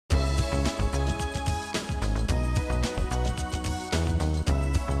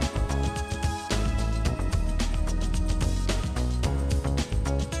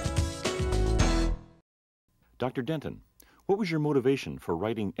Dr. Denton, what was your motivation for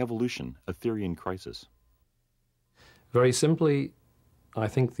writing Evolution, A Theory in Crisis? Very simply, I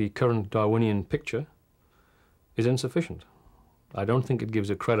think the current Darwinian picture is insufficient. I don't think it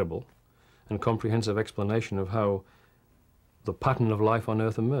gives a credible and comprehensive explanation of how the pattern of life on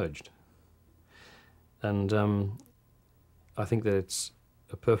Earth emerged. And I think that it's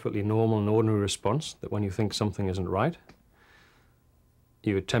a perfectly normal and ordinary response that when you think something isn't right,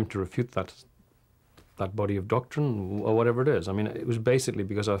 you attempt to refute that body of doctrine or whatever it is. I mean, it was basically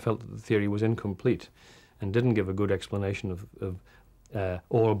because I felt that the theory was incomplete and didn't give a good explanation of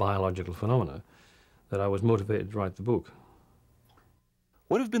all biological phenomena that I was motivated to write the book.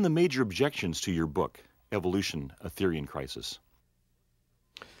 What have been the major objections to your book, Evolution, A Theory in Crisis?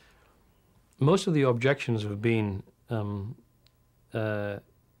 Most of the objections have been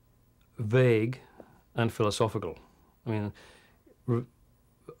vague and philosophical. I mean,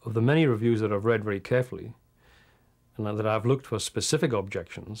 of the many reviews that I've read very carefully and that I've looked for specific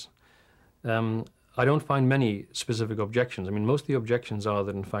objections, I don't find many specific objections. I mean, most of the objections are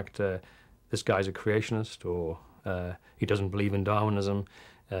that, in fact, this guy's a creationist, or he doesn't believe in Darwinism,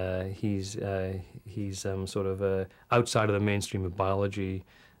 he's sort of outside of the mainstream of biology,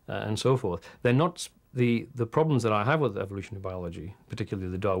 and so forth. They're not the problems that I have with evolutionary biology,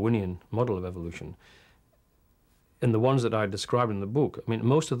 particularly the Darwinian model of evolution, and the ones that I described in the book. I mean,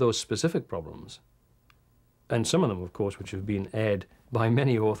 most of those specific problems, and some of them, of course, which have been aired by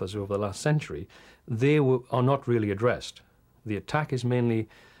many authors over the last century, are not really addressed. The attack is mainly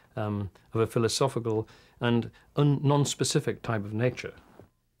of a philosophical and non-specific type of nature.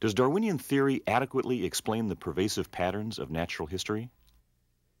 Does Darwinian theory adequately explain the pervasive patterns of natural history?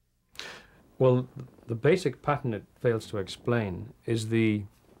 Well, the basic pattern it fails to explain is the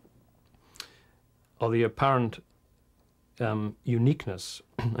apparent uniqueness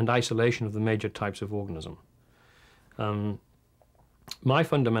and isolation of the major types of organism. My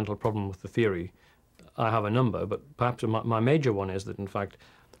fundamental problem with the theory, I have a number, but perhaps my major one is that, in fact,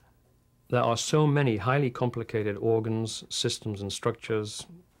 there are so many highly complicated organs, systems, and structures,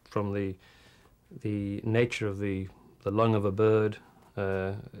 from the nature of the lung of a bird,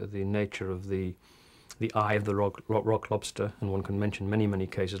 the nature of the eye of the rock lobster, and one can mention many, many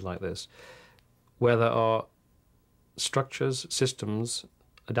cases like this, where there are structures, systems,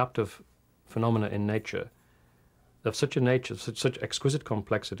 adaptive phenomena in nature of such a nature, such exquisite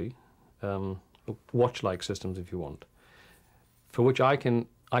complexity, watch-like systems, if you want, for which I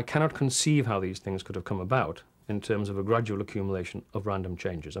cannot conceive how these things could have come about in terms of a gradual accumulation of random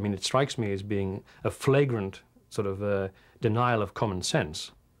changes. I mean, it strikes me as being a flagrant sort of denial of common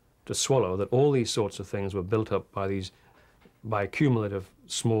sense to swallow that all these sorts of things were built up by cumulative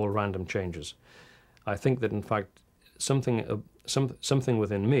small random changes. I think that, in fact, something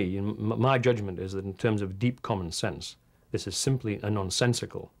within me, my judgment is that in terms of deep common sense, this is simply a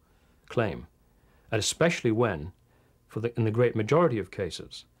nonsensical claim, and especially when, in the great majority of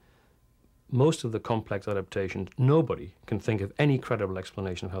cases, most of the complex adaptations, nobody can think of any credible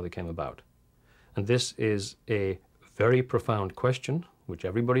explanation of how they came about. And this is a very profound question, which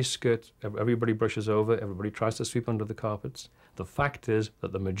everybody skirts, everybody brushes over, everybody tries to sweep under the carpets. The fact is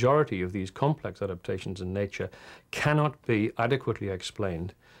that the majority of these complex adaptations in nature cannot be adequately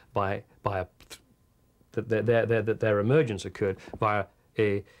explained that their emergence occurred via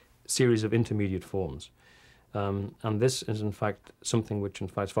a series of intermediate forms. And this is, in fact, something which, in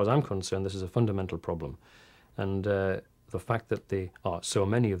fact, as far as I'm concerned, this is a fundamental problem. And the fact that there are so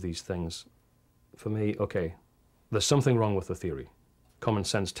many of these things, for me, okay, there's something wrong with the theory. Common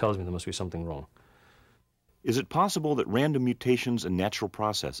sense tells me there must be something wrong. Is it possible that random mutations in natural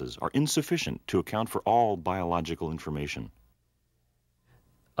processes are insufficient to account for all biological information?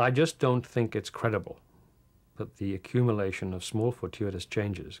 I just don't think it's credible that the accumulation of small fortuitous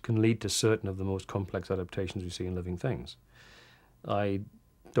changes can lead to certain of the most complex adaptations we see in living things. I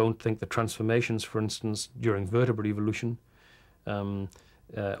don't think the transformations, for instance, during vertebrate evolution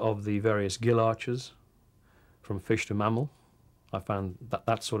of the various gill arches from fish to mammal, I found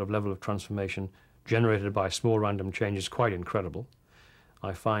that sort of level of transformation generated by small random changes quite incredible.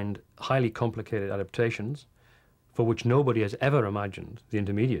 I find highly complicated adaptations for which nobody has ever imagined the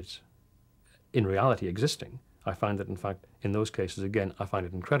intermediates in reality existing. I find that, in fact, in those cases, again, I find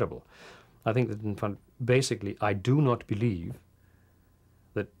it incredible. I think that, in fact, basically, I do not believe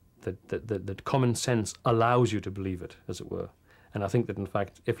that common sense allows you to believe it, as it were. And I think that, in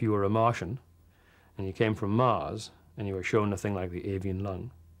fact, if you were a Martian and you came from Mars and you were shown a thing like the avian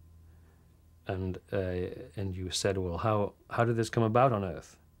lung, and you said, well, how did this come about on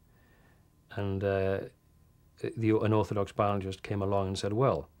Earth? And an orthodox biologist came along and said,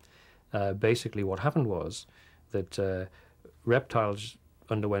 well, basically what happened was that reptiles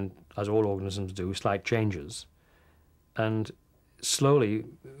underwent, as all organisms do, slight changes, and slowly,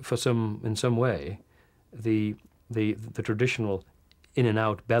 in some way, the traditional in and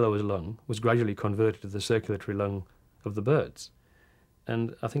out bellows lung was gradually converted to the circulatory lung of the birds.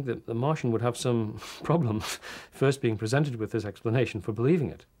 And I think that the Martian would have some problem first being presented with this explanation for believing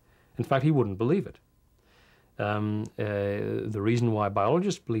it. In fact, he wouldn't believe it. The reason why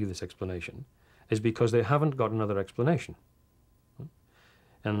biologists believe this explanation is because they haven't got another explanation.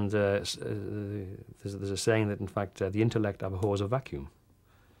 And there's a saying that, in fact, the intellect abhors a vacuum.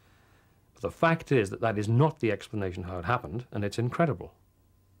 But the fact is that that is not the explanation how it happened, and it's incredible.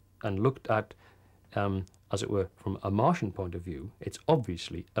 And looked at, as it were, from a Martian point of view, it's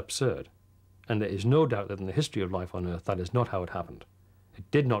obviously absurd. And there is no doubt that in the history of life on Earth, that is not how it happened.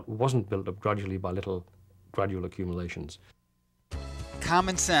 It wasn't built up gradually by little gradual accumulations.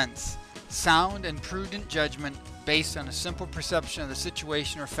 Common sense, sound and prudent judgment based on a simple perception of the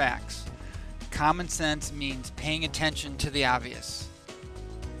situation or facts. Common sense means paying attention to the obvious.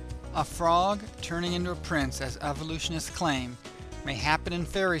 A frog turning into a prince, as evolutionists claim, may happen in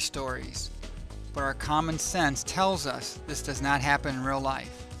fairy stories, but our common sense tells us this does not happen in real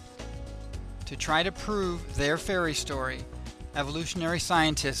life. To try to prove their fairy story, evolutionary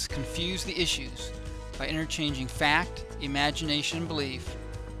scientists confuse the issues by interchanging fact, imagination, and belief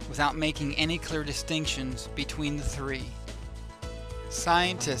without making any clear distinctions between the three.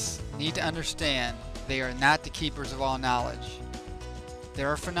 Scientists need to understand they are not the keepers of all knowledge. There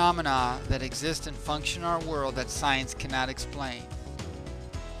are phenomena that exist and function in our world that science cannot explain.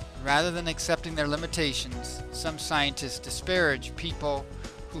 Rather than accepting their limitations, some scientists disparage people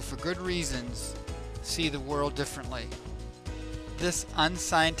who, for good reasons, see the world differently. This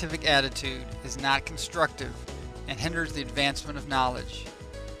unscientific attitude is not constructive and hinders the advancement of knowledge.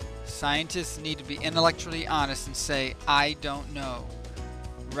 Scientists need to be intellectually honest and say, "I don't know,"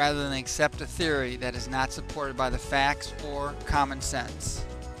 rather than accept a theory that is not supported by the facts or common sense.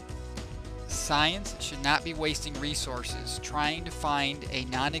 Science should not be wasting resources trying to find a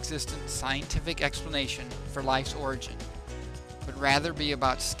non-existent scientific explanation for life's origin, but rather be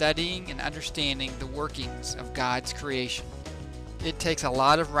about studying and understanding the workings of God's creation. It takes a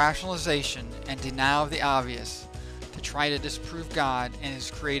lot of rationalization and denial of the obvious to try to disprove God and His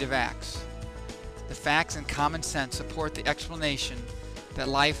creative acts. The facts and common sense support the explanation that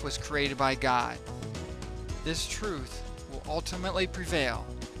life was created by God. This truth will ultimately prevail,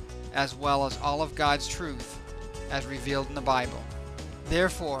 as well as all of God's truth as revealed in the Bible.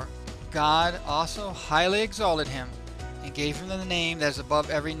 Therefore, God also highly exalted Him and gave Him the name that is above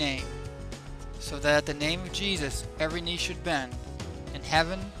every name, so that at the name of Jesus every knee should bend, in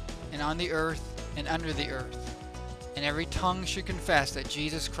heaven and on the earth and under the earth, and every tongue should confess that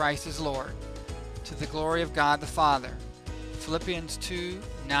Jesus Christ is Lord, to the glory of God the Father. Philippians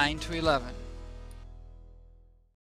 2:9-11.